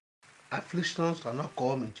Afflictions cannot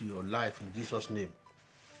come into your life in Jesus' name.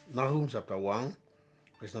 Nahum chapter 1,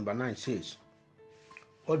 verse number 9 says,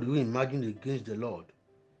 what do you imagine against the Lord?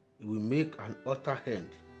 He will make an utter end.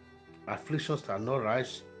 Afflictions cannot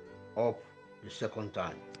rise up the second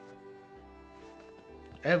time.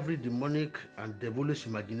 Every demonic and devilish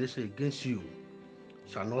imagination against you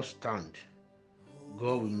shall not stand.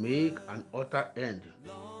 God will make an utter end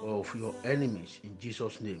of your enemies in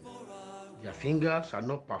Jesus' name. Their fingers shall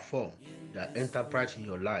not perform their enterprise in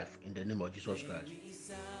your life in the name of Jesus Christ.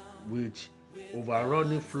 With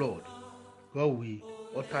overrunning flood, God will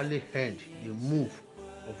utterly end the move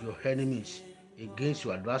of your enemies against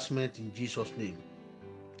your advancement in Jesus' name.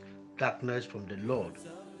 Darkness from the Lord,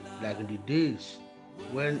 like in the days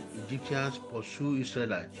when Egyptians pursue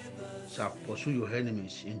Israelites, shall pursue your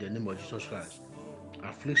enemies in the name of Jesus Christ.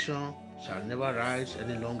 Affliction shall never rise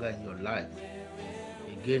any longer in your life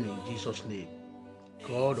again in Jesus' name.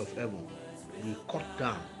 God of heaven will cut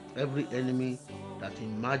down every enemy that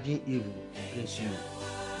imagine evil against you.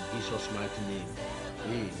 In Jesus' mighty name.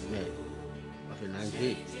 Amen. Have a nice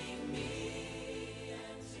day.